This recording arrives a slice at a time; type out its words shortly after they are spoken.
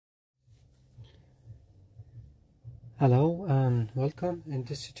Hello and welcome. In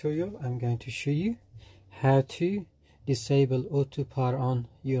this tutorial I'm going to show you how to disable auto power on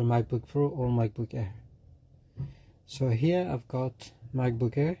your MacBook Pro or MacBook Air. So here I've got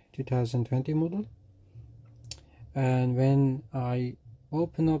MacBook Air 2020 model, and when I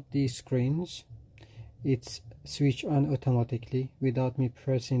open up these screens it's switch on automatically without me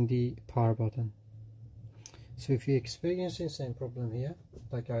pressing the power button. So if you're experiencing the same problem here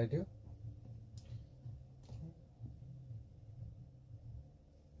like I do,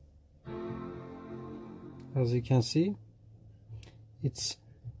 as you can see, it's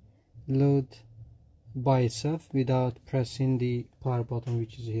load by itself without pressing the power button,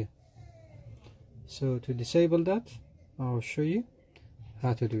 which is here. So to disable that, I'll show you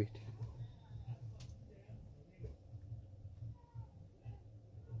how to do it.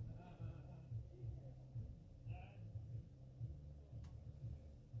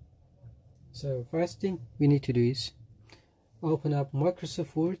 So first thing we need to do is open up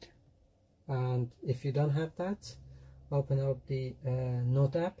Microsoft Word, and if you don't have that, open up the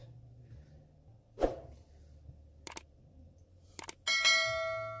Note app.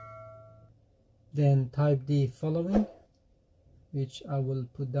 Then type the following, which I will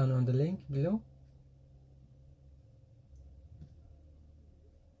put down on the link below.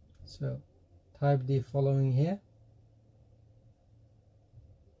 So type the following here,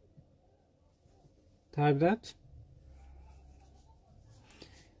 type that,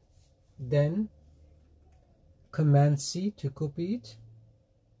 then Command C to copy it,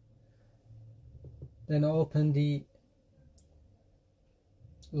 then open the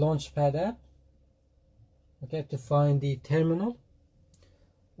Launchpad app, okay, to find the terminal,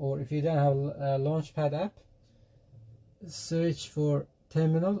 or if you don't have a Launchpad app, search for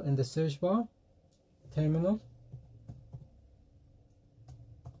terminal in the search bar, terminal,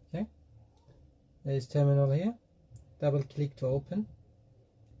 okay, there is terminal here, double click to open.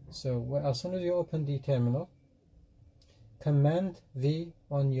 So as soon as you open the terminal, Command V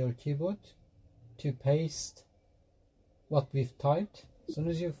on your keyboard to paste what we've typed. As soon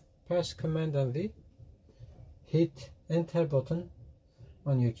as you press Command and V, hit enter button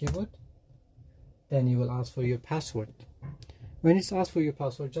on your keyboard, then you will ask for your password. When it's asked for your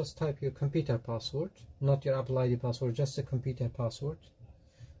password, just type your computer password, not your Apple ID password, just the computer password.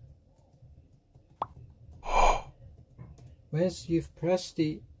 Once you've pressed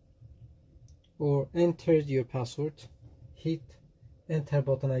the or entered your password, hit enter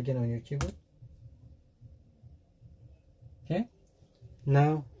button again on your keyboard. Okay,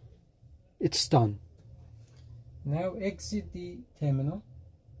 now it's done. Now exit the terminal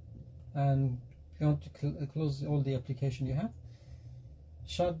and you want to close all the application you have,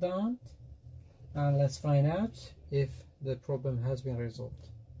 shut down, and let's find out if the problem has been resolved.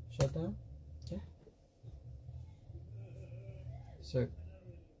 Shut down. Okay, so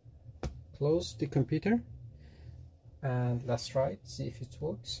close the computer and let's try it, see if it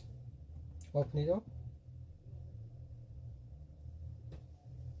works. Open it up.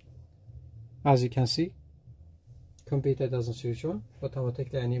 As you can see, computer doesn't switch on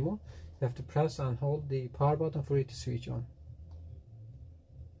automatically anymore. You have to press and hold the power button for it to switch on.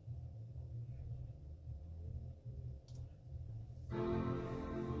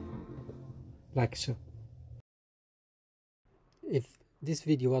 Like so. If this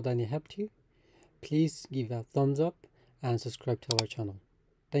video was any help to you, please give a thumbs up and subscribe to our channel.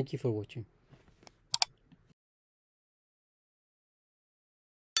 Thank you for watching.